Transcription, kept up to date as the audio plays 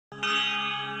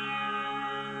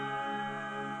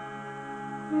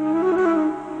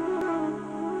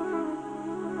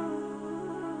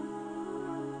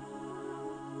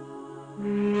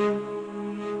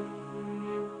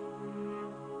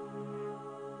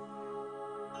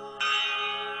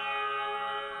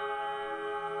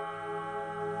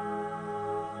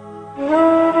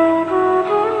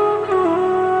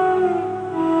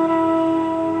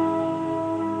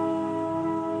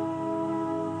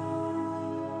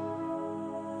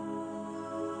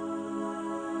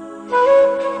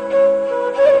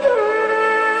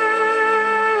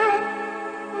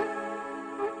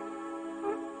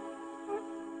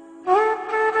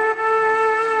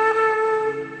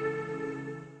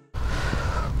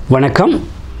வணக்கம்.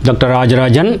 டாக்டர்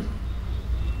ராஜராஜன்,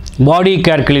 பாடி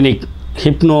care clinic,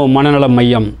 hypno மனநல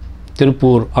மையம்,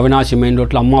 திருப்பூர் அவினாசி மெயின்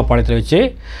ரோட்டில் அம்மா பாளையத்தில் வச்சு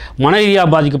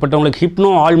மனரீதியாக பாதிக்கப்பட்டவங்களுக்கு ஹிப்னோ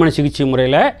ஆழ்மன சிகிச்சை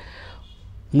முறையில்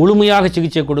முழுமையாக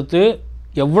சிகிச்சை கொடுத்து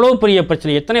எவ்வளோ பெரிய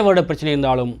பிரச்சனை, எத்தனை வருட பிரச்சனை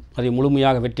இருந்தாலும் அதை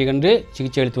முழுமையாக வெற்றி கண்டு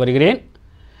சிகிச்சை அளித்து வருகிறேன்.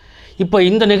 இப்போ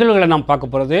இந்த நிகழ்வுகளை நாம்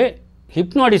பார்க்க போகிறது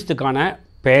ஹிப்னாடிஸ்டுக்கான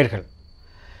பெயர்கள்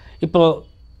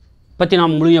பற்றி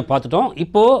நாம் முழுமையாக பார்த்துட்டோம்.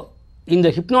 இப்போது இந்த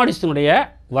ஹிப்னாடிஸ்டினுடைய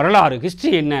வரலாறு, ஹிஸ்ட்ரி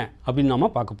என்ன அப்படின்னு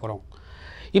நாம் பார்க்க போகிறோம்.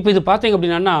 இப்போ இது பார்த்தீங்க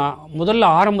அப்படின்னா, முதல்ல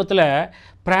ஆரம்பத்தில்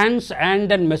பிரான்ஸ்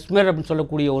ஆண்டன் மெஸ்மர் அப்படின்னு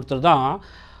சொல்லக்கூடிய ஒருத்தர் தான்,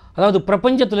 அதாவது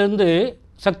பிரபஞ்சத்திலிருந்து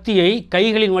சக்தியை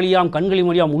கைகளின் வழியாம் கண்களின்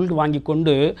வழியாம் உள் வாங்கி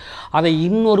கொண்டு அதை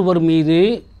இன்னொருவர் மீது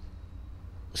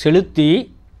செலுத்தி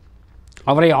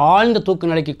அவரை ஆழ்ந்த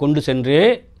தூக்க நிலைக்கு கொண்டு சென்று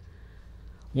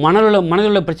மனதில்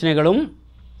உள்ள பிரச்சனைகளும்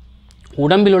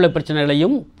உடம்பில் உள்ள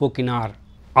பிரச்சனைகளையும் போக்கினார்.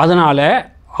 அதனால்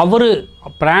அவர்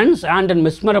பிரான்ஸ் ஆண்டன்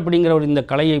மெஸ்மர் அப்படிங்கிறவர் இந்த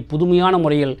கலையை புதுமையான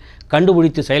முறையில்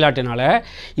கண்டுபிடித்து செயலாற்றினால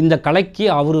இந்த கலைக்கு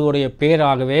அவருடைய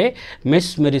பேராகவே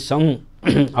மெஸ்மெரிசம்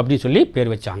அப்படின்னு சொல்லி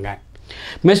பேர் வச்சாங்க.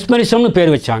 மெஸ்மெரிசம்னு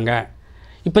பேர் வச்சாங்க.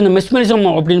 இப்போ இந்த மெஸ்மெரிசம்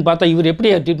அப்படின்னு பார்த்தா இவர் எப்படி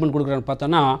ட்ரீட்மெண்ட் கொடுக்குறான்னு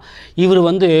பார்த்தோன்னா, இவர்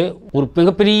ஒரு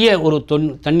மிகப்பெரிய ஒரு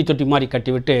தண்ணி தொட்டி மாதிரி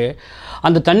கட்டிவிட்டு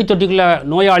அந்த தண்ணி தொட்டிக்குள்ளே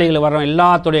நோயாளிகள் வர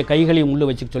எல்லாத்துடைய கைகளையும் உள்ளே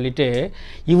வச்சுக்க சொல்லிவிட்டு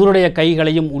இவருடைய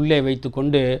கைகளையும் உள்ளே வைத்து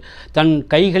கொண்டு தன்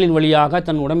கைகளின் வழியாக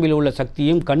தன் உடம்பில் உள்ள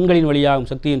சக்தியும் கண்களின் வழியாகும்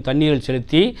சக்தியும் தண்ணீரில்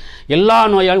செலுத்தி எல்லா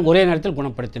நோயாலும் ஒரே நேரத்தில்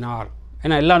குணப்படுத்தினார்.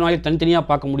 ஏன்னா எல்லா நோயும் தனித்தனியாக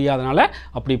பார்க்க முடியாதனால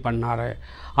அப்படி பண்ணார்.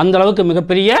 அந்த அளவுக்கு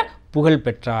மிகப்பெரிய புகழ்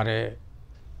பெற்றார்.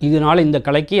 இதனால் இந்த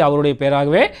கலைக்கு அவருடைய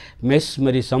பேராகவே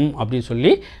மெஸ்மெரிசம் அப்படின்னு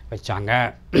சொல்லி வச்சாங்க.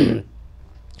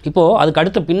 இப்போது அதுக்கு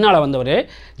அடுத்த பின்னால் வந்தவர்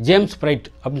ஜேம்ஸ் பிரைட்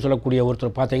அப்படின்னு சொல்லக்கூடிய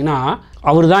ஒருத்தர் பார்த்தீங்கன்னா,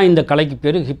 அவர் தான் இந்த கலைக்கு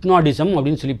பேர் ஹிப்னாடிசம்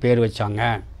அப்படின்னு சொல்லி பேர் வச்சாங்க.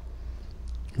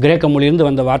 கிரேக்க மொழியிலிருந்து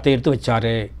வந்த வார்த்தையை எடுத்து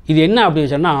வச்சார். இது என்ன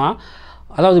அப்படின்னு சொன்னால்,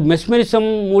 அதாவது மெஸ்மெரிசம்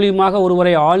மூலியமாக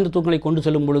ஒருவரை ஆழ்ந்த தூக்கங்களை கொண்டு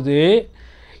செல்லும் பொழுது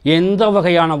எந்த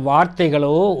வகையான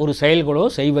வார்த்தைகளோ ஒரு செயல்களோ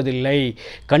செய்வதில்லை.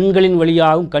 கண்களின்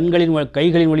வழியாகவும்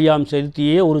கைகளின் வழியாகவும்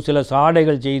செலுத்தியே ஒரு சில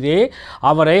சாடைகள் செய்து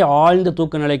அவரை ஆழ்ந்த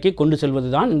தூக்க நிலைக்கு கொண்டு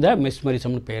செல்வது தான் இந்த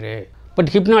மெஸ்மெரிசம்னு பேர்.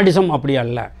 பட் ஹிப்னாடிசம் அப்படி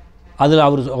அல்ல. அதில்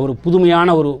அவர்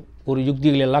புதுமையான ஒரு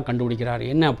யுக்திகள் எல்லாம் கண்டுபிடிக்கிறார்.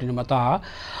 என்ன அப்படின்னு பார்த்தா,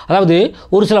 அதாவது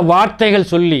ஒரு சில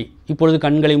வார்த்தைகள் சொல்லி, இப்பொழுது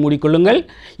கண்களை மூடிக்கொள்ளுங்கள்,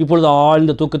 இப்பொழுது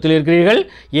ஆழ்ந்த தூக்கத்தில் இருக்கிறீர்கள்,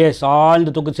 எஸ்,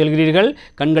 ஆழ்ந்த தூக்கத்தில் செல்கிறீர்கள்,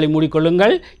 கண்களை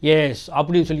மூடிக்கொள்ளுங்கள், எஸ்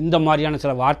அப்படின்னு சொல்லி இந்த மாதிரியான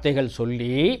சில வார்த்தைகள்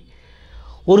சொல்லி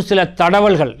ஒரு சில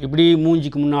தடவல்கள், இப்படி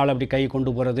மூஞ்சிக்கு முன்னால் அப்படி கை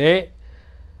கொண்டு போகிறது,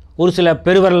 ஒரு சில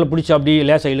பெருவரலை பிடிச்சி அப்படி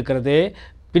லேசாக இழுக்கிறது,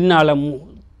 பின்னால்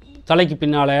தலைக்கு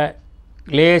பின்னால்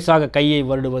லேசாக கையை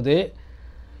வருடுவது,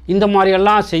 இந்த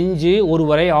மாதிரியெல்லாம் செஞ்சு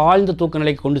ஒருவரை ஆழ்ந்த தூக்க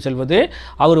நிலைக்கு கொண்டு செல்வது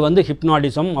அவர்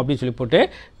ஹிப்னாடிசம் அப்படின்னு சொல்லி போட்டு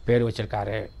பேர்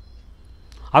வச்சுருக்காரு.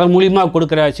 அதன் மூலியமாக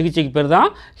கொடுக்குற சிகிச்சைக்கு பேர் தான்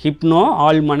ஹிப்னோ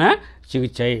ஆழ்மன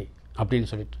சிகிச்சை அப்படின்னு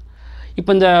சொல்லிட்டு.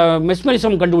 இப்போ இந்த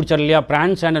மெஸ்மெரிசம் கண்டுபிடிச்சார் இல்லையா,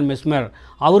 பிரான்ஸ் ஆண்டன் மெஸ்மர்,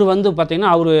 அவர்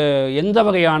பார்த்திங்கன்னா அவர் எந்த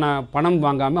வகையான பணம்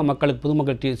வாங்காமல் மக்களுக்கு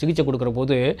பொதுமக்கள் சிகிச்சை கொடுக்குற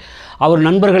போது அவர்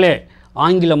நண்பர்களே,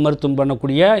 ஆங்கில மருத்துவம்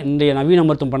பண்ணக்கூடிய இன்றைய நவீன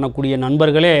மருத்துவம் பண்ணக்கூடிய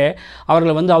நண்பர்களே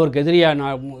அவர்களை அவருக்கு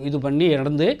எதிரியாக இது பண்ணி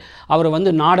நடந்து அவரை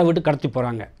நாடை விட்டு கடத்தி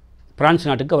போகிறாங்க. பிரான்ஸ்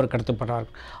நாட்டுக்கு அவர் கடத்தப்படுறார்.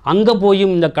 அங்கே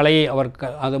போயும் இந்த கலையை அவர்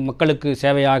அது மக்களுக்கு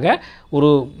சேவையாக ஒரு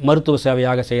மருத்துவ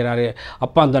சேவையாக செய்கிறாரு.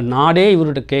 அப்போ அந்த நாடே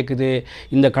இவர்கிட்ட கேட்குது,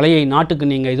 இந்த கலையை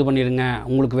நாட்டுக்கு நீங்கள் இது பண்ணிடுங்க,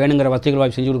 உங்களுக்கு வேணுங்கிற வசதிகள்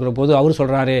வாய்ப்பு செஞ்சு கொடுக்குற போது அவர்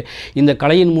சொல்கிறாரு, இந்த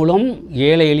கலையின் மூலம்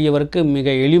ஏழை எளியவருக்கு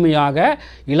மிக எளிமையாக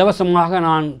இலவசமாக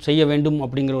நான் செய்ய வேண்டும்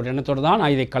அப்படிங்கிற ஒரு எண்ணத்தோடு தான்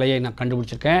நான் கலையை நான்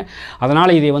கண்டுபிடிச்சிருக்கேன்.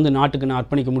 அதனால் இதை நாட்டுக்கு நான்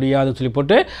அர்ப்பணிக்க முடியாதுன்னு சொல்லி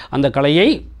போட்டு அந்த கலையை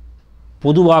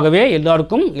பொதுவாகவே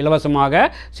எல்லாருக்கும் இலவசமாக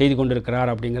செய்து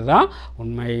கொண்டிருக்கிறார் அப்படிங்கிறது தான்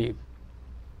உண்மை.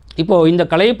 இப்போது இந்த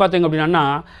கலையை பார்த்தீங்க அப்படின்னா,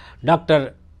 டாக்டர்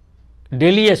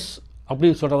டெலியஸ்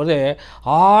அப்படின்னு சொல்கிறவர்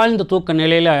ஆழ்ந்த தூக்க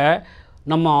நிலையில்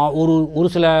நம்ம ஒரு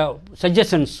சில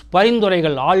சஜஷன்ஸ்,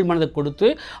 பரிந்துரைகள் ஆழ் மனதை கொடுத்து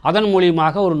அதன்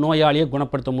மூலியமாக ஒரு நோயாளியை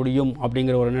குணப்படுத்த முடியும்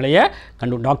அப்படிங்கிற ஒரு நிலையை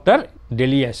டாக்டர்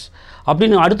டெலியஸ்.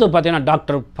 அப்படின்னு அடுத்து பார்த்தீங்கன்னா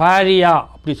டாக்டர் பாரியா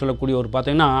அப்படின்னு சொல்லக்கூடிய ஒரு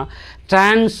பார்த்தீங்கன்னா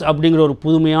டிரான்ஸ் அப்படிங்கிற ஒரு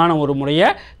புதுமையான ஒரு முறையை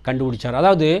கண்டுபிடிச்சார்.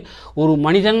 அதாவது ஒரு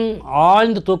மனிதன்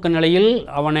ஆழ்ந்த தூக்க நிலையில்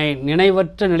அவனை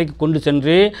நினைவற்ற நிலைக்கு கொண்டு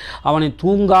சென்று அவனை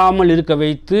தூங்காமல் இருக்க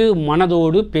வைத்து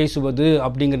மனதோடு பேசுவது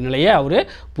அப்படிங்கிற நிலையை அவர்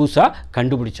புதுசாக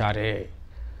கண்டுபிடிச்சார்.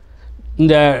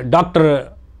 இந்த டாக்டர்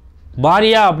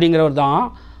பாரியா அப்படிங்கிறவர் தான்,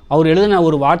 அவர் எழுதின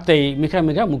ஒரு வார்த்தை மிக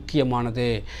மிக முக்கியமானது.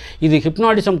 இது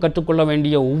ஹிப்னாடிசம் கற்றுக்கொள்ள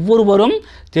வேண்டிய ஒவ்வொருவரும்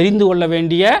தெரிந்து கொள்ள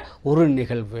வேண்டிய ஒரு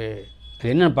நிகழ்வு.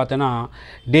 அது என்னென்னு பார்த்தோன்னா,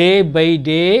 day by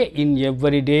day in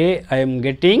every day I am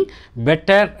getting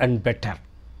better and better.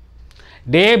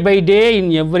 Day by day in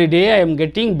every day I am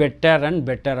getting better and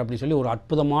better அப்படின்னு சொல்லி ஒரு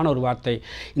அற்புதமான ஒரு வார்த்தை.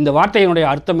 இந்த வார்த்தையினுடைய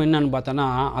அர்த்தம் என்னன்னு பார்த்தோன்னா,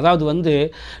 அதாவது வந்து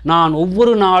நான்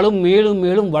ஒவ்வொரு நாளும் மேலும்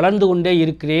மேலும் வளர்ந்து கொண்டே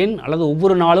இருக்கிறேன், அல்லது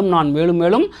ஒவ்வொரு நாளும் நான் மேலும்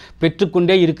மேலும்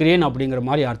பெற்றுக்கொண்டே இருக்கிறேன் அப்படிங்கிற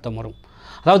மாதிரி அர்த்தம் வரும்.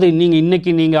 அதாவது நீங்கள்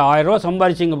இன்றைக்கி நீங்கள் 1000 ரூபா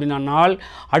சம்பாதிச்சிங்க அப்படின்னா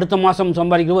அடுத்த மாதம்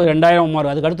சம்பாதிக்கிறது 2000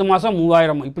 மாறும், அதுக்கு அடுத்த மாதம்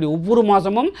 3000, இப்படி ஒவ்வொரு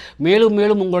மாதமும் மேலும்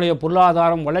மேலும் உங்களுடைய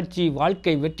பொருளாதாரம், வளர்ச்சி,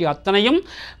 வாழ்க்கை, வெற்றி அத்தனையும்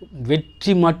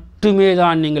வெற்றி மட்டுமே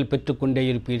தான் நீங்கள் பெற்றுக்கொண்டே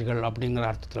இருப்பீர்கள் அப்படிங்கிற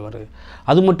அர்த்தத்தில் வருது.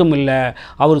 அது மட்டும் இல்லை,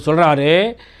 அவர் சொல்கிறாரு,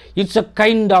 it's a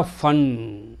kind of fun,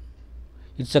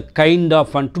 it's a kind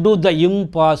of fun to two the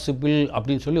impossible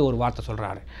அப்படின்னு சொல்லி ஒரு வார்த்தை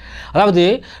சொல்கிறாரு. அதாவது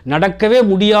நடக்கவே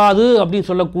முடியாது அப்படின்னு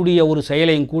சொல்லக்கூடிய ஒரு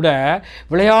செயலையும் கூட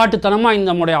விளையாட்டுத்தனமாக இந்த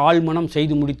நம்முடைய ஆழ்மனம்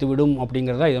செய்து முடித்து விடும்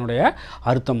அப்படிங்கிறத இதனுடைய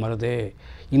அர்த்தம் வருது.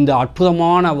 இந்த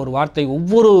அற்புதமான ஒரு வார்த்தை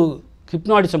ஒவ்வொரு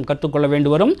ஹிப்னாட்டிசம் கற்றுக்கொள்ள வேண்டி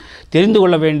வரும், தெரிந்து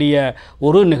கொள்ள வேண்டிய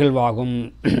ஒரு நிகழ்வாகும்.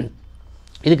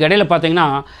 இதுக்கு இடையில் பார்த்தீங்கன்னா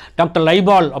டாக்டர்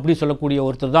லைபால் அப்படின்னு சொல்லக்கூடிய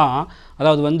ஒருத்தர் தான்,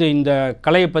 அதாவது வந்து இந்த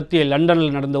கலையை பற்றி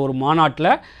லண்டனில் நடந்த ஒரு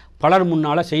மாநாட்டில் பலர்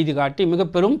முன்னால் செய்தி காட்டி மிக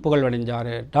பெரும்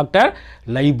புகழ்வடைஞ்சார். டாக்டர்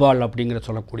லைபால் அப்படிங்கிற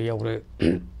சொல்லக்கூடிய ஒரு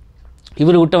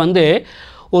இவர்கிட்ட வந்து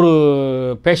ஒரு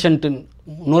பேஷண்ட்டு,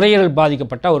 நுரையீரல்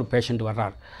பாதிக்கப்பட்ட ஒரு பேஷண்ட்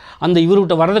வர்றார். அந்த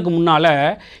இவர்கிட்ட வர்றதுக்கு முன்னால்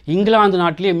இங்கிலாந்து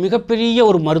நாட்டிலேயே மிகப்பெரிய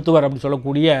ஒரு மருத்துவர் அப்படின்னு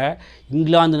சொல்லக்கூடிய,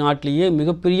 இங்கிலாந்து நாட்டிலேயே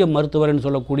மிகப்பெரிய மருத்துவர்னு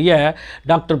சொல்லக்கூடிய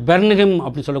டாக்டர் பெர்ன்ஹாம்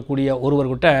அப்படின்னு சொல்லக்கூடிய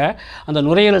ஒருவர்கிட்ட அந்த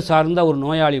நுரையீரல் சார்ந்த ஒரு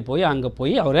நோயாளி போய் அங்கே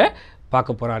போய் அவரை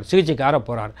பார்க்க போகிறார், சிகிச்சைக்காக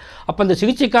போகிறார். அப்போ அந்த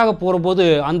சிகிச்சைக்காக போகிறபோது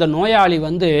அந்த நோயாளி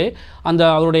வந்து அந்த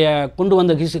அவருடைய கொண்டு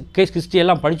வந்த கேஸ்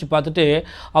ஹிஸ்ட்ரியெல்லாம் படித்து பார்த்துட்டு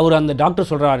அவர் அந்த டாக்டர்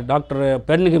சொல்கிறார், டாக்டர்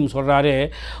பெர்ன்ஹாம் சொல்கிறாரு,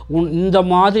 இந்த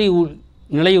மாதிரி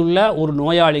நிலையுள்ள ஒரு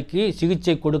நோயாளிக்கு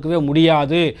சிகிச்சை கொடுக்கவே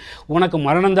முடியாது, உனக்கு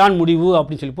மரணம்தான் முடிவு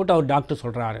அப்படின்னு சொல்லி போட்டு அவர் டாக்டர்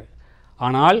சொல்கிறாரு.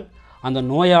 ஆனால் அந்த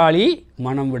நோயாளி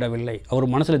மனம் விடவில்லை.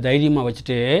 அவர் மனசில் தைரியமாக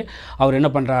வச்சுட்டு அவர்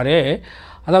என்ன பண்ணுறாரு,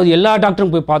 அதாவது எல்லா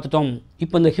டாக்டரும் போய் பார்த்துட்டோம்,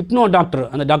 இப்போ இந்த ஹிப்னோ டாக்டர்,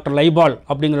 அந்த டாக்டர் லைபால்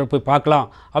அப்படிங்கிறத போய் பார்க்கலாம்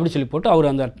அப்படின்னு சொல்லி போட்டு அவர்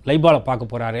அந்த லைபாலை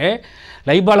பார்க்க போகிறாரு.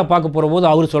 லைபாலை பார்க்க போகிற போது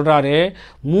அவர் சொல்கிறாரு,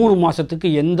 3 மாதத்துக்கு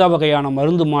எந்த வகையான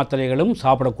மருந்து மாத்திரைகளும்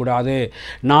சாப்பிடக்கூடாது,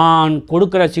 நான்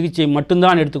கொடுக்குற சிகிச்சை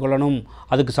மட்டும்தான் எடுத்துக்கொள்ளணும்,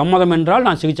 அதுக்கு சம்மதம் என்றால்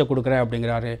நான் சிகிச்சை கொடுக்குறேன்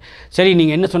அப்படிங்கிறாரு. சரி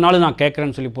நீங்கள் என்ன சொன்னாலும் நான்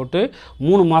கேட்குறேன்னு சொல்லி போட்டு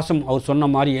 3 மாதம் அவர்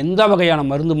சொன்ன மாதிரி எந்த வகையான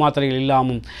மருந்து மாத்திரைகள்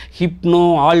இல்லாமல் ஹிப்னோ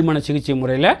ஆழ்மன சிகிச்சை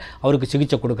முறையில் அவருக்கு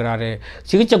சிகிச்சை கொடுக்குறாரு.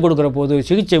 சிகிச்சை கொடுக்குற போது,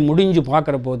 சிகிச்சை முடிஞ்சு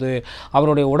பார்க்குற போது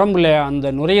அவருடைய உடம்பில் அந்த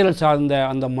நுரையீரல் சார்ந்த,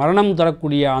 அந்த மரணம்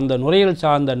தரக்கூடிய அந்த நுரையீரல்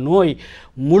சார்ந்த நோய்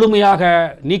முழுமையாக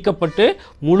நீக்கப்பட்டு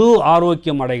முழு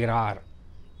ஆரோக்கியம் அடைகிறார்.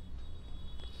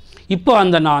 இப்போ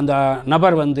அந்த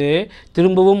நபர் வந்து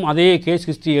திரும்பவும் அதே கேஸ்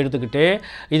ஹிஸ்ட்ரி எடுத்துக்கிட்டு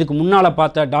இதுக்கு முன்னால்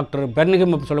பார்த்த டாக்டர்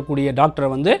பெர்ன்ஹாம் சொல்லக்கூடிய டாக்டரை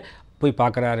வந்து போய்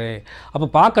பார்க்குறாரு. அப்போ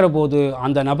பார்க்குற போது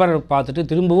அந்த நபரை பார்த்துட்டு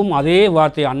திரும்பவும் அதே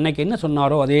வார்த்தை, அன்னைக்கு என்ன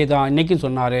சொன்னாரோ அதே தான் இன்றைக்கும்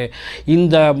சொன்னார்.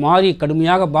 இந்த மாதிரி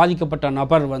கடுமையாக பாதிக்கப்பட்ட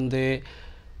நபர் வந்து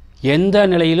எந்த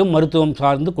நிலையிலும் மருத்துவம்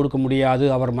சார்ந்து கொடுக்க முடியாது,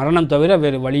 அவர் மரணம் தவிர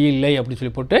வேறு வழி இல்லை அப்படின்னு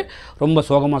சொல்லி போட்டு ரொம்ப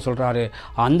சோகமாக சொல்கிறாரு.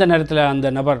 அந்த நேரத்தில் அந்த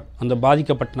நபர், அந்த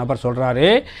பாதிக்கப்பட்ட நபர் சொல்கிறாரு,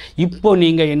 இப்போ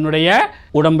நீங்கள் என்னுடைய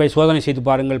உடம்பை சோதனை செய்து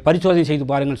பாருங்கள், பரிசோதனை செய்து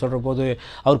பாருங்கள் சொல்கிற போது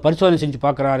அவர் பரிசோதனை செஞ்சு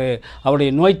பார்க்குறாரு.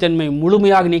 அவருடைய நோய்த்தன்மை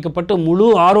முழுமையாக நீக்கப்பட்டு முழு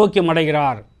ஆரோக்கியம்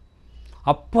அடைகிறார்.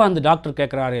 அப்போ அந்த டாக்டர்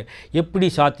கேட்குறாரு, எப்படி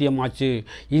சாத்தியமாச்சு,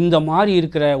 இந்த மாதிரி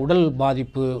இருக்கிற உடல்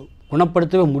பாதிப்பு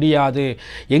குணப்படுத்தவே முடியாது,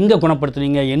 எங்கே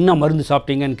குணப்படுத்துனீங்க, என்ன மருந்து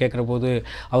சாப்பிட்டீங்கன்னு கேட்குற போது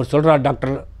அவர் சொல்கிறார்,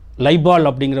 டாக்டர் லைபால்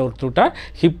அப்படிங்கிற ஒருத்தர்கிட்ட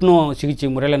ஹிப்னோ சிகிச்சை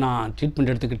முறையில் நான் ட்ரீட்மெண்ட்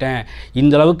எடுத்துக்கிட்டேன்,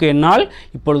 இந்த அளவுக்கு என்னால்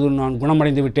இப்பொழுது நான்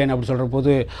குணமடைந்து விட்டேன் அப்படி சொல்கிற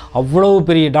போது அவ்வளவு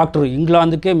பெரிய டாக்டர்,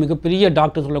 இங்கிலாந்துக்கே மிகப்பெரிய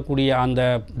டாக்டர் சொல்லக்கூடிய அந்த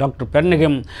டாக்டர்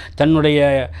பெர்ன்ஹாம் தன்னுடைய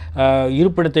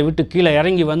இருப்பிடத்தை விட்டு கீழே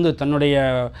இறங்கி வந்து தன்னுடைய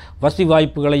வசதி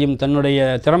வாய்ப்புகளையும் தன்னுடைய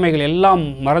திறமைகள் எல்லாம்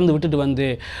மறந்து விட்டுட்டு வந்து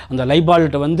அந்த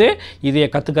லைபால்கிட்ட வந்து இதை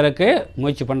கற்றுக்கிறதுக்கு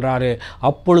முயற்சி பண்ணுறாரு.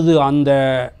 அப்பொழுது அந்த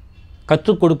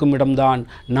கற்றுக் கொடுக்கும் இடம்தான்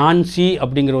நான்சி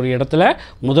அப்படிங்கிற ஒரு இடத்துல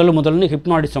முதல்னு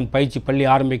ஹிப்னாட்டிசம் பயிற்சி பள்ளி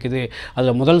ஆரம்பிக்குது.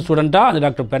 அதில் முதல் ஸ்டூடெண்ட்டாக அந்த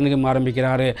டாக்டர் பெர்ன்ஹாம்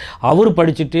ஆரம்பிக்கிறாரு. அவர்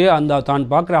படிச்சுட்டு அந்த தான்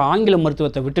பார்க்குற ஆங்கில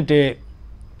மருத்துவத்தை விட்டுட்டு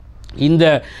இந்த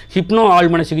ஹிப்னோ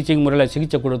ஆழ்மன சிகிச்சை முறையில்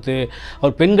சிகிச்சை கொடுத்து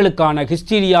அவர் பெண்களுக்கான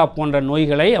ஹிஸ்டீரியா போன்ற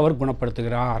நோய்களை அவர்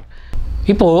குணப்படுத்துகிறார்.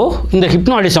 இப்போது இந்த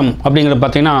ஹிப்னாட்டிசம் அப்படிங்கிறது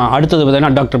பார்த்திங்கன்னா அடுத்தது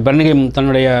பார்த்திங்கன்னா டாக்டர் பெர்ன்ஹாம்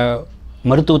தன்னுடைய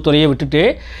மருத்துவத்துறையை விட்டுட்டு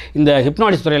இந்த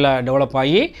ஹிப்னாட்டிஸ் துறையில் டெவலப்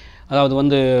ஆகி, அதாவது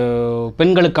வந்து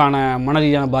பெண்களுக்கான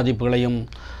மனரீதியான பாதிப்புகளையும்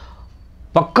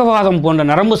பக்கவாதம் போன்ற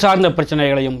நரம்பு சார்ந்த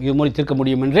பிரச்சனைகளையும் இது மாதிரி தீர்க்க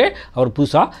முடியும் என்று அவர்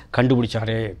புதுசாக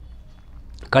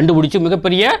கண்டுபிடிச்சி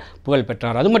மிகப்பெரிய புகழ்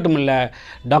பெற்றார். அது மட்டும் இல்லை,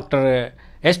 டாக்டர்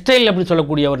எஸ்டைல் அப்படின்னு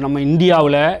சொல்லக்கூடியவர் நம்ம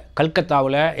இந்தியாவில்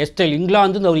கல்கத்தாவில் எஸ்டைல்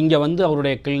இங்கிலாந்து அவர் இங்கே வந்து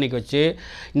அவருடைய கிளினிக் வச்சு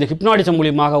இந்த ஹிப்னாட்டிசம்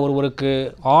மூலியமாக ஒருவருக்கு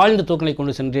ஆழ்ந்த தூக்கங்களை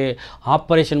கொண்டு சென்று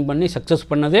ஆப்ரேஷன் பண்ணி சக்ஸஸ்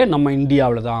பண்ணதே நம்ம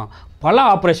இந்தியாவில் தான். பல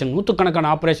ஆப்ரேஷன்,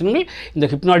 நூற்றுக்கணக்கான ஆப்ரேஷன்கள் இந்த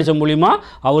ஹிப்னாட்டிசம் மூலிமா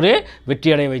அவரே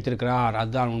வெற்றியடைய வைத்திருக்கிறார்.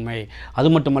 அதுதான் உண்மை. அது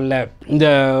மட்டுமல்ல, இந்த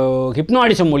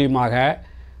ஹிப்னாட்டிசம்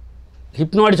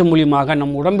மூலியமாக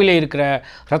நம் உடம்பிலே இருக்கிற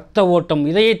இரத்த ஓட்டம்,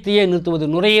 இதயத்தையே நிறுத்துவது,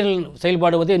 நுரையீரல்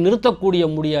செயல்பாடுவதை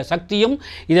நிறுத்தக்கூடிய சக்தியும்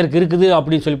இதற்கு இருக்குது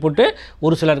அப்படின்னு சொல்லி போட்டு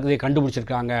ஒரு சிலருக்கு இதை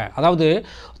கண்டுபிடிச்சிருக்காங்க. அதாவது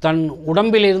தன்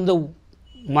உடம்பிலிருந்து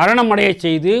மரணமடைய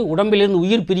செய்து, உடம்பிலிருந்து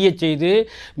உயிர் பிரிய செய்து,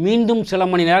 மீண்டும் சில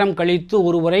மணி நேரம் கழித்து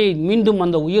ஒருவரை மீண்டும்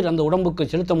அந்த உயிர் அந்த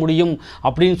உடம்புக்கு செலுத்த முடியும்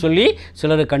அப்படின்னு சொல்லி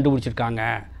சிலர் கண்டுபிடிச்சிருக்காங்க.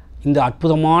 இந்த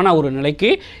அற்புதமான ஒரு நிலைக்கு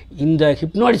இந்த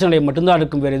ஹிப்னாட்டிசம் நிலை மட்டும்தான்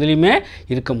இருக்கும், வேறு எதுலேயுமே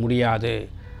இருக்க முடியாது.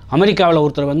 அமெரிக்காவில்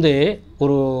ஒருத்தர் வந்து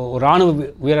ஒரு இராணுவ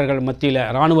வீரர்கள் மத்தியில்,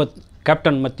 இராணுவ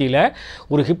கேப்டன் மத்தியில்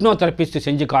ஒரு ஹிப்னோ தெரபிஸ்ட்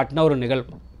செஞ்சு காட்டின ஒரு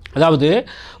நிகழ்வு. அதாவது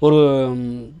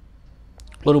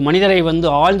ஒரு மனிதரை வந்து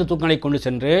ஆழ்ந்த தூக்கங்களை கொண்டு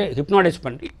சென்று ஹிப்னாடைஸ்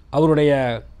பண்ணி அவருடைய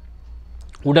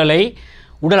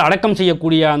உடல் அடக்கம்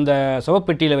செய்யக்கூடிய அந்த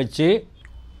சவப்பெட்டியில் வச்சு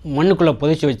மண்ணுக்குள்ளே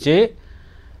புதைச்சி வச்சு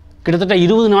கிட்டத்தட்ட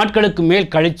 20 நாட்களுக்கு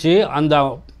மேல் கழித்து அந்த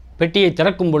பெட்டியை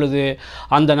திறக்கும் பொழுது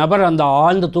அந்த நபர் அந்த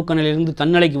ஆழ்ந்த தூக்க நிலையிலிருந்து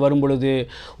தன்னிலைக்கு வரும் பொழுது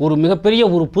ஒரு மிகப்பெரிய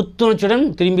ஒரு புத்துணர்ச்சியுடன்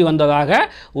திரும்பி வந்ததாக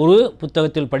ஒரு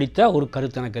புத்தகத்தில் படித்த ஒரு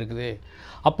கருத்து எனக்கு இருக்குது.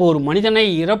 அப்போ ஒரு மனிதனை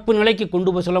இறப்பு நிலைக்கு கொண்டு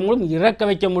போய் சொல்ல முடியும், இறக்க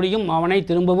வைக்க முடியும், அவனை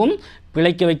திரும்பவும்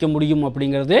பிழைக்க வைக்க முடியும்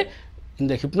அப்படிங்கிறது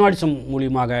இந்த ஹிப்னாட்டிசம்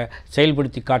மூலியமாக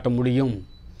செயல்படுத்தி காட்ட முடியும்.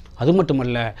 அது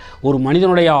மட்டுமல்ல, ஒரு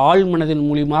மனிதனுடைய ஆழ் மனதின்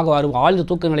மூலியமாக ஆழ்ந்த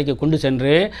தூக்க நிலைக்கு கொண்டு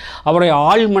சென்று அவருடைய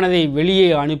ஆழ் மனதை வெளியே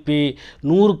அனுப்பி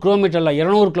 100 கிலோமீட்டரில்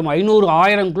 200 கிலோமீட்டர் 500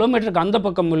 1000 கிலோமீட்டருக்கு அந்த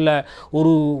பக்கம் உள்ள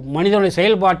ஒரு மனிதனுடைய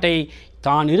செயல்பாட்டை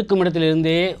தான் இருக்கும்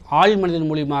இடத்திலிருந்தே ஆழ் மனதின்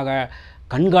மூலியமாக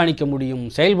கண்காணிக்க முடியும்,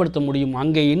 செயல்படுத்த முடியும்.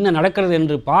 அங்கே என்ன நடக்கிறது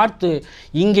என்று பார்த்து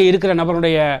இங்கே இருக்கிற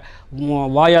நபருடைய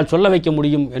வாயால் சொல்ல வைக்க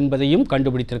முடியும் என்பதையும்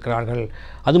கண்டுபிடித்திருக்கிறார்கள்.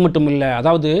 அது மட்டும் இல்லை,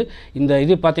 அதாவது இந்த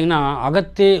இது பார்த்திங்கன்னா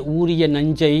அகத்தே ஊறிய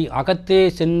நஞ்சை அகத்தே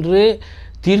சென்று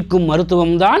தீர்க்கும்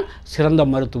மருத்துவம்தான் சிறந்த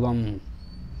மருத்துவம்.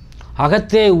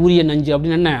 அகத்தே ஊறிய நஞ்சு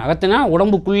அப்படின்னு என்ன? அகத்தினா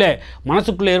உடம்புக்குள்ளே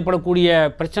மனசுக்குள்ளே ஏற்படக்கூடிய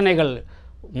பிரச்சனைகள்,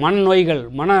 மனநோய்கள்,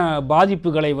 மன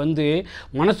பாதிப்புகளை வந்து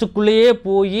மனசுக்குள்ளேயே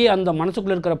போய் அந்த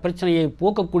மனசுக்குள்ளே இருக்கிற பிரச்சனையை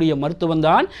போக்கக்கூடிய மருத்துவம்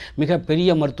தான்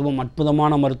மிகப்பெரிய மருத்துவம்,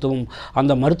 அற்புதமான மருத்துவம்.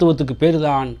 அந்த மருத்துவத்துக்கு பேர்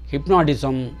தான்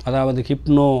ஹிப்னாட்டிசம், அதாவது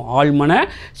ஹிப்னோ ஆழ்மன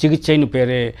சிகிச்சைன்னு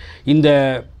பேர். இந்த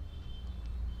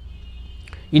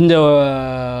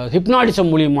ஹிப்னாட்டிசம்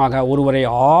மூலியமாக ஒருவரை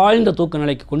ஆழ்ந்த தூக்க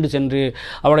நிலைக்கு கொண்டு சென்று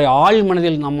அவருடைய ஆழ்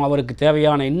மனதில் அவருக்கு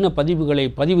தேவையான என்ன பதிவுகளை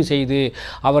பதிவு செய்து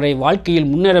அவரை வாழ்க்கையில்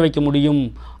முன்னேற வைக்க முடியும்,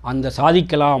 அந்த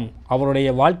சாதிக்கலாம், அவருடைய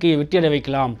வாழ்க்கையை வெற்றியடை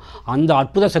வைக்கலாம். அந்த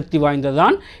அற்புத சக்தி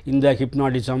வாய்ந்ததான் இந்த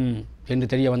ஹிப்னாட்டிசம் என்று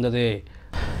தெரிய வந்தது.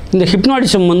 இந்த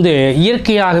ஹிப்னாட்டிசம் வந்து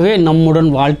இயற்கையாகவே நம்முடன்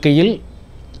வாழ்க்கையில்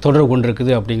தொடர்பு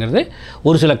கொண்டிருக்குது அப்படிங்கிறது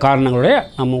ஒரு சில காரணங்களுடைய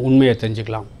நம்ம உண்மையை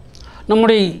தெரிஞ்சுக்கலாம்.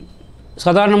 நம்முடைய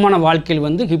சாதாரணமான வாழ்க்கையில்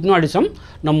வந்து ஹிப்னாட்டிசம்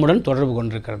நம்முடன் தொடர்பு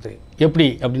கொண்டிருக்கிறது. எப்படி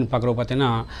அப்படின்னு பார்த்தீங்கன்னா,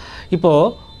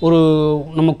 இப்போது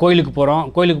நம்ம கோயிலுக்கு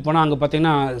போனால் அங்கே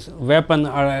பார்த்திங்கன்னா வேப்பன்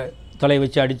தலை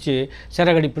வச்சு அடித்து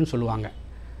சிறகடிப்புன்னு சொல்லுவாங்க,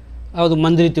 அதாவது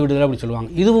மந்திரித்து விடுதலை அப்படி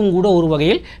சொல்லுவாங்க. இதுவும் கூட ஒரு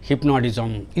வகையில்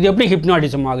ஹிப்னாட்டிசம். இது எப்படி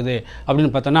ஹிப்னாட்டிசம் ஆகுது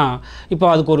அப்படின்னு பார்த்தோன்னா, இப்போ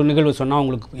அதுக்கு ஒரு நிகழ்வு சொன்னால்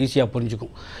உங்களுக்கு ஈஸியாக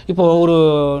புரிஞ்சுக்கும். இப்போது ஒரு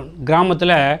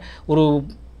கிராமத்தில்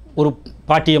ஒரு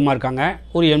பாட்டி அம்மா இருக்காங்க,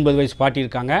 ஒரு 80 வயசு பாட்டி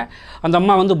இருக்காங்க. அந்த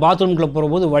அம்மா வந்து பாத்ரூம்குள்ளே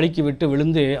போகும்போது வழுக்கி விட்டு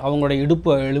விழுந்து அவங்களோட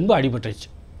இடுப்பு எலும்பு அடிபட்டுருச்சு.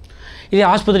 இதே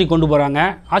ஆஸ்பத்திரிக்கு கொண்டு போகிறாங்க.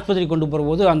 ஆஸ்பத்திரிக்கு கொண்டு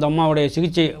போகும்போது அந்த அம்மாவுடைய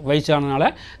சிகிச்சை வயசானதுனால,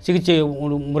 சிகிச்சை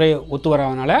ஒரு முறை ஒத்து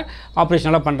வராதனால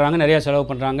ஆப்ரேஷனெல்லாம் பண்ணுறாங்க, நிறையா செலவு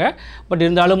பண்ணுறாங்க. பட்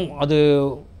இருந்தாலும் அது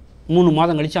 3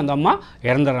 மாதம் கழித்து அந்த அம்மா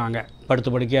இறந்துடுறாங்க,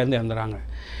 படுத்து படுக்கையாக இருந்து இறந்துடுறாங்க.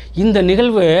 இந்த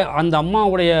நிகழ்வு அந்த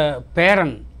அம்மாவுடைய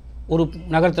பேரன் ஒரு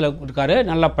நகரத்தில் இருக்கார்,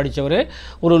 நல்லா படித்தவர்,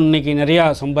 இன்றைக்கி நிறையா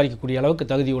சம்பாதிக்கக்கூடிய அளவுக்கு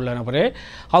தகுதி உள்ள நபர்.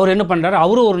 அவர் என்ன பண்ணுறாரு,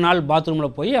 அவரும் ஒரு நாள்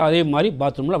பாத்ரூமில் போய் அதே மாதிரி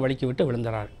பாத்ரூமில் வலிக்கி விட்டு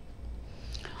விழுந்துறாரு.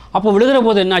 அப்போ விழுகிற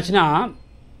போது என்னாச்சுன்னா,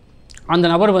 அந்த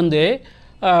நபர் வந்து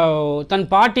தன்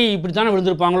பாட்டி இப்படி தானே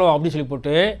விழுந்திருப்பாங்களோ அப்படின்னு சொல்லி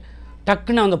போட்டு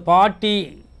டக்குன்னு அந்த பாட்டி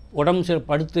உடம்பு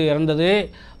படுத்து இறந்தது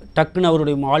டக்குன்னு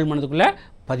அவருடைய ஆழ் மனதுக்குள்ளே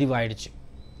பதிவாயிடுச்சு.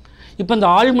 இப்போ இந்த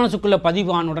ஆழ் மனசுக்குள்ளே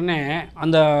பதிவான உடனே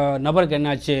அந்த நபருக்கு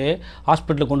என்னாச்சு,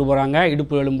 ஹாஸ்பிட்டலுக்கு கொண்டு போகிறாங்க.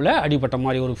 இடுப்பு எலும்பில் அடிப்பட்ட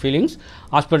மாதிரி ஒரு ஃபீலிங்ஸ்.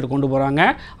 ஹாஸ்பிட்டலுக்கு கொண்டு போகிறாங்க.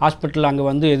 ஹாஸ்பிட்டலில் அங்கே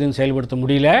வந்து எதுவும் செயல்படுத்த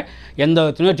முடியல.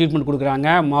 எத்தனையோ ட்ரீட்மெண்ட் கொடுக்குறாங்க,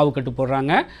 மாவு கட்டு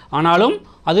போடுறாங்க, ஆனாலும்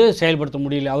அது செயல்படுத்த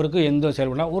முடியல. அவருக்கு எந்த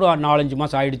செயல்பட ஒரு 4-5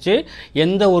 மாதம் ஆகிடுச்சு.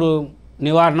 எந்த ஒரு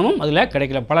நிவாரணமும் அதில்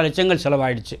கிடைக்கல. பல லட்சங்கள்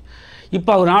செலவாயிடுச்சு.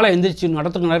 இப்போ அவரால் எந்திரிச்சு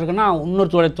நடக்குன்னா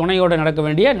இன்னொருத்தோட துணையோடு நடக்க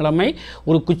வேண்டிய நிலைமை.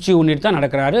 ஒரு குச்சி ஊன்னிட்டு தான்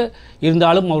நடக்கிறாரு.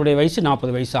 இருந்தாலும் அவருடைய வயசு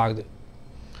 40 வயசு ஆகுது.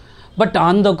 பட்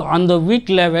அந்த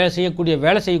வீட்டில் வேலை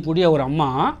செய்யக்கூடிய ஒரு அம்மா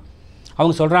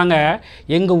அவங்க சொல்கிறாங்க,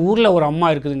 எங்கள் ஊரில் ஒரு அம்மா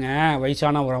இருக்குதுங்க,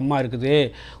 வயசான ஒரு அம்மா இருக்குது.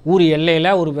 ஊர்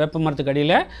எல்லையில் ஒரு வேப்ப மரத்துக்கு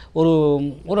அடியில் ஒரு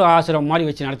ஒரு ஆசிரமம் மாதிரி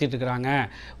வச்சு நடத்திட்டுருக்குறாங்க.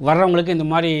 வர்றவங்களுக்கு இந்த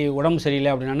மாதிரி உடம்பு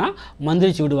சரியில்லை அப்படின்னா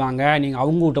மந்திரிச்சு விடுவாங்க, நீங்கள்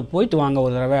அவங்ககிட்ட போயிட்டு வாங்க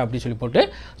ஒரு தடவை அப்படின்னு சொல்லி போட்டு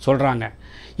சொல்கிறாங்க.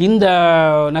 இந்த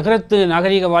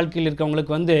நாகரிக வாழ்க்கையில்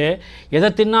இருக்கவங்களுக்கு வந்து எதை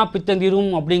தின்னா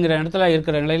பித்தந்தீரும் அப்படிங்கிற இடத்துல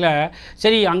இருக்கிற நிலையில்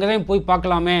சரி அங்கே தான் போய்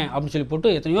பார்க்கலாமே அப்படின்னு சொல்லி போட்டு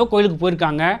எத்தனையோ கோயிலுக்கு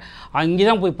போயிருக்காங்க, அங்கே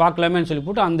தான் போய் பார்க்கலாமேன்னு சொல்லி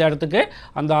போட்டு அந்த இடத்துக்கு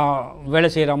அந்த வேலை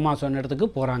செய்கிற அம்மா சொன்ன இடத்துக்கு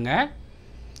போகிறாங்க.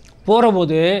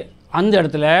 போகிறபோது அந்த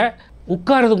இடத்துல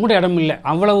உட்காரதுக்கு கூட இடம் இல்லை,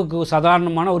 அவ்வளவுக்கு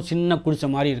சாதாரணமான ஒரு சின்ன குடிசை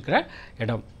மாதிரி இருக்கிற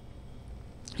இடம்.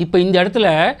 இப்போ இந்த இடத்துல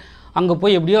அங்கே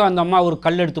போய் எப்படியோ அந்த அம்மா ஒரு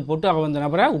கல் எடுத்து போட்டு அந்த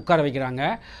நபரை உட்கார வைக்கிறாங்க.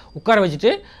 உட்கார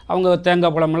வச்சுட்டு அவங்க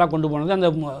தேங்காய் பழமெல்லாம் கொண்டு போனது அந்த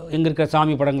எங்கே இருக்கிற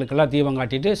சாமி படங்களுக்கெல்லாம் தீபம்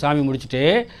காட்டிட்டு சாமி முடிச்சுட்டு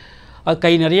அது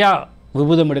கை நிறையா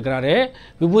விபூதம் எடுக்கிறாரு.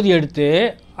 விபூதி எடுத்து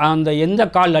அந்த எந்த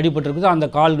கால் அடிபட்டிருக்குதோ அந்த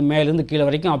கால் மேலேருந்து கீழே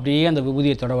வரைக்கும் அப்படியே அந்த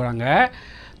விபூதியை தொடவுறாங்க.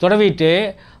 தொடவிட்டு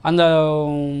அந்த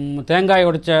தேங்காய்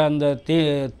உடைச்ச அந்த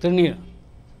திருநீர்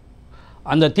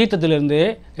அந்த தீர்த்தத்திலிருந்து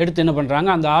எடுத்து என்ன பண்ணுறாங்க,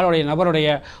 அந்த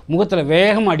நபருடைய முகத்தில்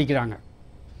வேகமாக அடிக்கிறாங்க.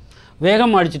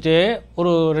 வேகமாக அடிச்சுட்டு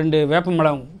ஒரு 2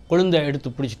 வேப்பமரம் கொழுந்தை எடுத்து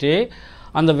பிடிச்சிட்டு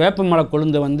அந்த வேப்பமர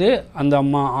கொழுந்தை வந்து அந்த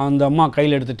அம்மா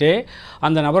கையில் எடுத்துகிட்டு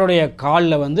அந்த நபருடைய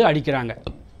காலில் வந்து அடிக்கிறாங்க.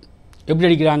 எப்படி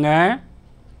அடிக்கிறாங்க,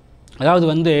 அதாவது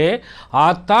வந்து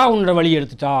ஆத்தா உன்ற வழி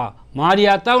எடுத்துட்டா,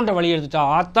 மாரியாத்தா உன்ற வழி எடுத்துட்டா,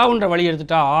 ஆத்தா உன்ற வழி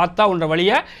எடுத்துட்டா, ஆத்தா உன்ற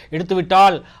வழியை எடுத்து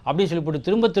விட்டால் அப்படின்னு சொல்லி போட்டு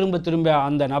திரும்ப திரும்ப திரும்ப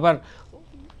அந்த நபர்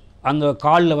அந்த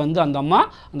காலில் வந்து அந்த அம்மா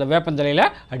அந்த வேப்பந்தலையில்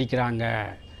அடிக்கிறாங்க.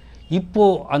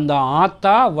 இப்போது அந்த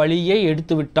ஆத்தா வழியை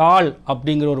எடுத்து விட்டால்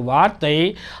அப்படிங்கிற ஒரு வார்த்தை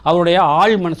அவருடைய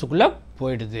ஆழ் மனசுக்குள்ளே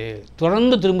போயிடுது.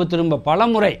 தொடர்ந்து திரும்ப திரும்ப பல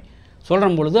முறை சொல்கிற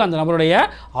பொழுது அந்த நபருடைய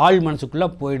ஆழ் மனசுக்குள்ளே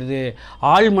போயிடுது.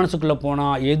 ஆழ் மனசுக்குள்ளே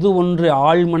போனால் எது ஒன்று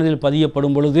ஆழ் மனதில்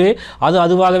பதியப்படும் பொழுது அது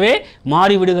அதுவாகவே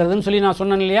மாறிவிடுகிறதுன்னு சொல்லி நான்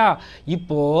சொன்னேன் இல்லையா.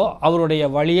 இப்போது அவருடைய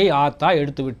வழியை ஆத்தா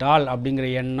எடுத்து விட்டால் அப்படிங்கிற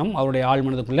எண்ணம் அவருடைய ஆழ்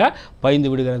மனதுக்குள்ளே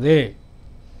பதிந்து விடுகிறது.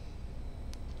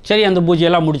 சரி, அந்த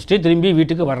பூஜையெல்லாம் முடிச்சுட்டு திரும்பி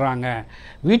வீட்டுக்கு வர்றாங்க.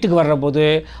 வீட்டுக்கு வர்றபோது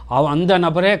அந்த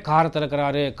நபரே காரை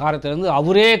திறக்கிறாரு. காரை திறந்து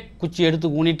அவரே குச்சி எடுத்து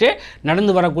ஊனிட்டு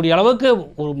நடந்து வரக்கூடிய அளவுக்கு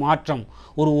ஒரு மாற்றம்.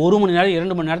 ஒரு மணி நேரம்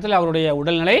 2 மணி நேரத்தில் அவருடைய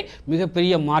உடல்நிலை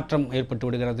மிகப்பெரிய மாற்றம் ஏற்பட்டு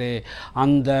விடுகிறது.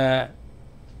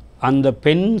 அந்த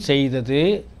பெண் செய்தது,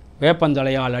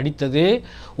 வேப்பந்தலையால் அடித்தது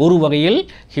ஒரு வகையில்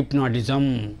ஹிப்னாட்டிசம்.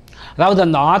 அதாவது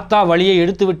அந்த ஆத்தா வழியை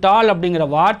எடுத்து விட்டால் அப்படிங்கிற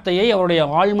வார்த்தையை அவருடைய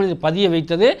ஆழ்மனதில் பதிய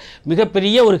வைத்தது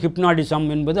மிகப்பெரிய ஒரு ஹிப்னாட்டிசம்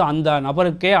என்பது அந்த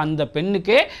நபருக்கே அந்த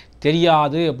பெண்ணுக்கே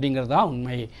தெரியாது அப்படிங்கிறது தான்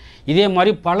உண்மை. இதே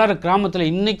மாதிரி பலர் கிராமத்தில்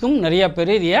இன்றைக்கும் நிறையா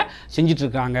பேர் இதைய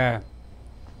செஞ்சிட்ருக்காங்க.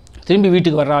 திரும்பி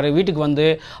வீட்டுக்கு வர்றாரு. வீட்டுக்கு வந்து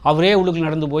அவரே உள்ளுக்கு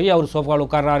நடந்து போய் அவர் சோஃபாவில்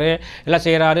உட்கார்றாரு, எல்லாம்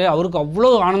செய்கிறாரு. அவருக்கு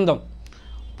அவ்வளோ ஆனந்தம்.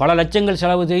 பல லட்சங்கள்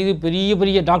செலவு செய்து பெரிய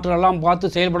பெரிய டாக்டரெல்லாம்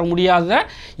பார்த்து செயல்பட முடியாத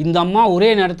இந்த அம்மா ஒரே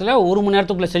நேரத்தில் 1 மணி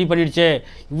நேரத்துக்குள்ளே சரி பண்ணிடுச்சே,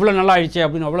 இவ்வளோ நல்லா ஆயிடுச்சே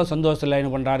அப்படின்னு அவ்வளோ சந்தோஷத்தில்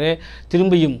என்ன பண்ணுறாரு.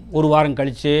 திரும்பியும் 1 வாரம்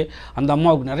கழித்து அந்த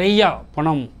அம்மாவுக்கு நிறையா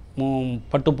பணம்,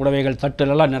 பட்டு புடவைகள்,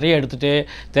 தட்டுலெல்லாம் நிறைய எடுத்துகிட்டு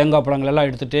தேங்காய் பழங்களெல்லாம்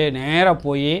எடுத்துகிட்டு நேராக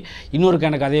போய் இன்னொருக்கு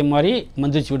எனக்கு அதே மாதிரி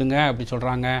மந்திரிச்சு விடுங்க அப்படி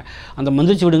சொல்கிறாங்க. அந்த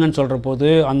மந்திரிச்சு விடுங்கன்னு சொல்கிற போது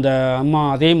அந்த அம்மா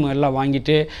அதே எல்லாம்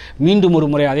வாங்கிட்டு மீண்டும் ஒரு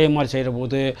முறை அதே மாதிரி செய்கிற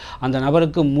போது அந்த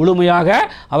நபருக்கு முழுமையாக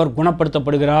அவர்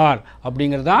குணப்படுத்தப்படுகிறார்.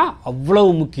 அப்படிங்கிறது தான்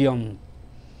அவ்வளவு முக்கியம்.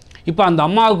 இப்போ அந்த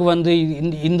அம்மாவுக்கு வந்து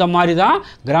இந்த மாதிரி தான்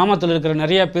கிராமத்தில் இருக்கிற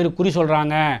நிறைய பேர் குறி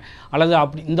சொல்கிறாங்க, அல்லது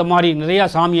அப்படி இந்த மாதிரி நிறையா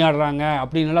சாமி ஆடுறாங்க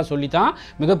அப்படின்னுலாம் சொல்லி தான்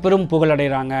மிக பெரும்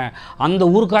புகழடைகிறாங்க. அந்த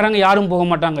ஊர்க்காரங்க யாரும் போக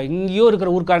மாட்டாங்க, இங்கேயோ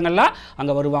இருக்கிற ஊர்க்காரங்கெல்லாம்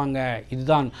அங்கே வருவாங்க.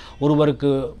 இதுதான்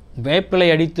ஒருவருக்கு வேப்பிலை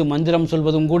அடித்து மந்திரம்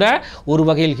சொல்வதும் கூட ஒரு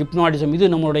வகையில் ஹிப்னாட்டிசம்.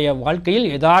 இது நம்மளுடைய வாழ்க்கையில்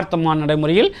யதார்த்தமான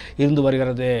நடைமுறையில் இருந்து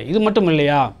வருகிறது. இது மட்டும்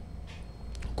இல்லையா,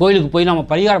 கோயிலுக்கு போய் நம்ம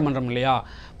பரிகாரம் பண்ணுறோம் இல்லையா,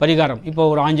 பரிகாரம் இப்போ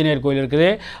ஒரு ஆஞ்சநேயர் கோயில் இருக்குது,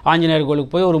 ஆஞ்சநேயர்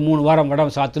கோயிலுக்கு போய் ஒரு 3 வாரம்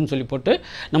வடம் சாத்துன்னு சொல்லி போட்டு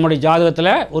நம்முடைய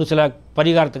ஜாதகத்தில் ஒரு சில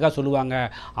பரிகாரத்துக்காக சொல்லுவாங்க.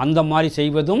 அந்த மாதிரி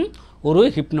செய்வதும் ஒரு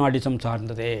ஹிப்னாட்டிசம்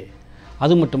சார்ந்ததே.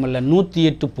 அது மட்டுமல்ல,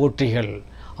 108 போற்றிகள்,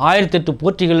 1008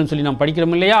 போற்றிகள்னு சொல்லி நாம்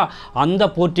படிக்கிறோம் இல்லையா, அந்த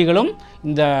போற்றிகளும்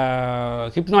இந்த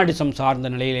ஹிப்னாட்டிசம் சார்ந்த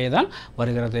நிலையிலே தான்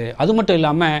வருகிறது. அது மட்டும்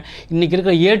இல்லாமல் இன்றைக்கி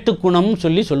இருக்கிற ஏட்டுக்குணம்னு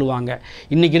சொல்லுவாங்க.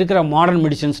 இன்றைக்கி இருக்கிற மாடர்ன்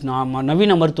மெடிசன்ஸ்,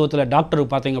 நவீன மருத்துவத்தில் டாக்டர்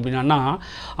பார்த்தீங்க அப்படின்னா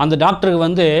அந்த டாக்டருக்கு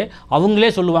வந்து அவங்களே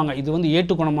சொல்லுவாங்க, இது வந்து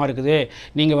ஏட்டுக்குணமாக இருக்குது,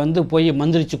 நீங்கள் வந்து போய்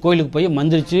மந்திரிச்சு கோயிலுக்கு போய்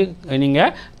மந்திரிச்சு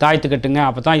நீங்கள் தாயத்து கட்டுங்க,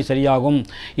 அப்போ தான் இது சரியாகும்,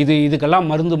 இதுக்கெல்லாம்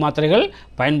மருந்து மாத்திரைகள்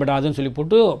பயன்படாதுன்னு சொல்லி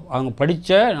போட்டு அவங்க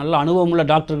படித்த நல்ல அனுபவமுள்ள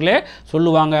டாக்டர்களே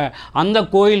சொல்லுவாங்க. அந்த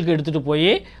கோயிலுக்கு எடுத்துகிட்டு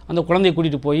போய் அந்த குழந்தையை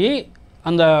கூட்டிகிட்டு போய்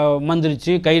அந்த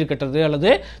மந்திரிச்சு கயிறு கட்டுறது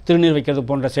அல்லது திருநீர் வைக்கிறது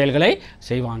போன்ற செயல்களை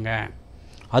செய்வாங்க.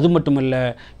 அது மட்டுமல்ல,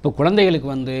 இப்போ குழந்தைகளுக்கு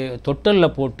வந்து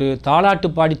தொட்டலில் போட்டு தாலாட்டு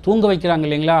பாடி தூங்க வைக்கிறாங்க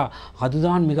இல்லைங்களா,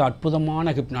 அதுதான் மிக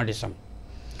அற்புதமான ஹிப்னாட்டிசம்.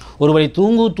 ஒருவரை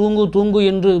தூங்கு தூங்கு தூங்கு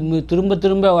என்று திரும்ப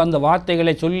திரும்ப அந்த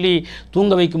வார்த்தைகளை சொல்லி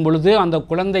தூங்க வைக்கும் பொழுது அந்த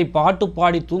குழந்தை பாட்டு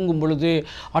பாடி தூங்கும் பொழுது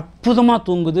அற்புதமாக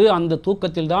தூங்குது. அந்த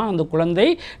தூக்கத்தில் தான் அந்த குழந்தை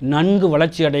நன்கு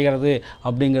வளர்ச்சி அடைகிறது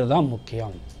அப்படிங்கிறது தான்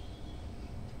முக்கியம்.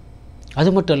 அது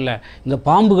மட்டும் இல்லை, இந்த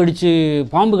பாம்பு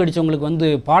கடித்தவங்களுக்கு வந்து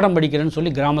பாடம் படிக்கிறேன்னு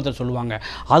சொல்லி கிராமத்தில் சொல்லுவாங்க.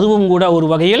 அதுவும் கூட ஒரு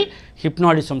வகையில்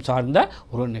ஹிப்னாட்டிசம் சார்ந்த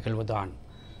ஒரு நிகழ்வு தான்.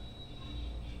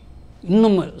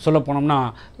 இன்னும் சொல்ல போனோம்னா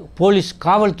போலீஸ்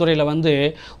காவல்துறையில் வந்து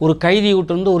ஒரு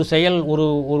கைதியிட்டிருந்து ஒரு செயல்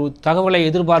ஒரு தகவலை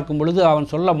எதிர்பார்க்கும் பொழுது அவன்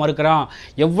சொல்ல மறுக்கிறான்.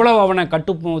 எவ்வளவு அவனை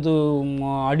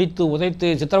அடித்து உதைத்து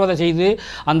சித்திரவதை செய்து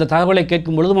அந்த தகவலை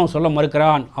கேட்கும் பொழுதும் அவன் சொல்ல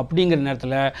மறுக்கிறான். அப்படிங்கிற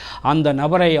நேரத்தில் அந்த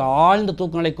நபரை ஆழ்ந்த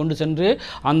தூக்க நிலை கொண்டு சென்று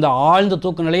அந்த ஆழ்ந்த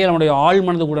தூக்க நிலையில் அவனுடைய ஆழ்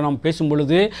மனது கூட நாம் பேசும்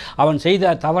பொழுது அவன்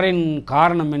செய்த தவறின்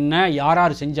காரணம் என்ன,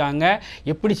 யார் செஞ்சாங்க,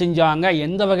 எப்படி செஞ்சாங்க,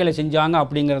 எந்த வகையில் செஞ்சாங்க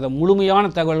அப்படிங்கிறத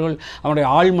முழுமையான தகவல்கள் அவனுடைய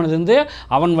ஆழ் மனதிலிருந்து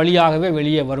அவன் வழியாகவே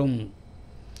வெளியே வரும்.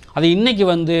 அது இன்றைக்கி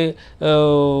வந்து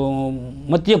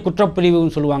மத்திய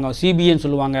குற்றப்பிரிவுன்னு சொல்லுவாங்க, சிபிஐன்னு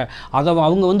சொல்லுவாங்க. அதை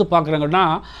அவங்க வந்து பார்க்குறாங்கன்னா,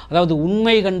 அதாவது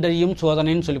உண்மை கண்டறியும்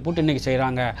சோதனைன்னு சொல்லி போட்டு இன்றைக்கி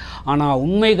செய்கிறாங்க. ஆனால்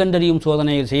உண்மை கண்டறியும்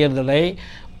சோதனை செய்கிறதில்லை,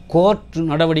 கோர்ட்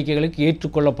நடவடிக்கைகளுக்கு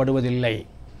ஏற்றுக்கொள்ளப்படுவதில்லை.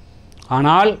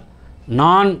 ஆனால்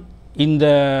நான் இந்த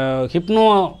ஹிப்னோ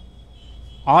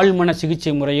ஆழ்மன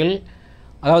சிகிச்சை முறையில்,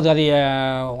 அதாவது அதை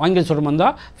ஆங்கிலம் சொல்ல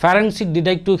வந்தால் ஃபெரன்சிக்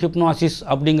டிடெக்டிவ் ஹிப்னாசிஸ்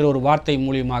அப்படிங்கிற ஒரு வார்த்தை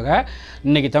மூலியமாக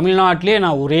இன்றைக்கி தமிழ்நாட்டிலே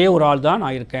நான் ஒரே ஒரு ஆள் தான்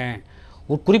நான் இருக்கேன்.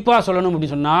 ஒரு குறிப்பாக சொல்லணும்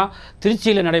அப்படின்னு சொன்னால்,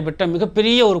 திருச்சியில் நடைபெற்ற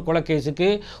மிகப்பெரிய ஒரு கொலைக்கேஸுக்கு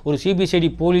ஒரு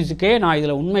சிபிசிஐடி போலீஸுக்கே நான்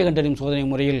இதில் உண்மை கண்டறியும் சோதனை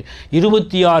முறையில்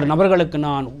 26 நபர்களுக்கு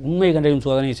நான் உண்மை கண்டறியும்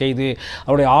சோதனை செய்து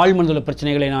அவருடைய ஆழ்மனதுள்ள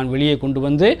பிரச்சனைகளை நான் வெளியே கொண்டு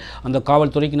வந்து அந்த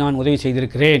காவல்துறைக்கு நான் உதவி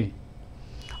செய்திருக்கிறேன்.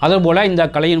 அதுபோல் இந்த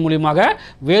கலையின் மூலியமாக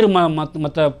வேறு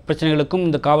மற்ற பிரச்சனைகளுக்கும்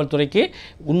இந்த காவல்துறைக்கு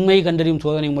உண்மை கண்டறியும்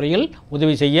சோதனை முறையில்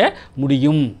உதவி செய்ய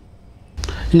முடியும்.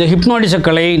 இந்த ஹிப்னாட்டிச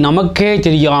கலை நமக்கே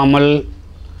தெரியாமல்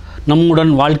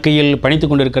நம்முடன் வாழ்க்கையில் பயணித்து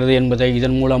கொண்டிருக்கிறது என்பதை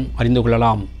இதன் மூலம் அறிந்து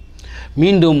கொள்ளலாம்.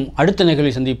 மீண்டும் அடுத்த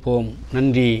நிகழ்வை சந்திப்போம்.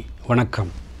 நன்றி,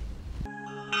 வணக்கம்.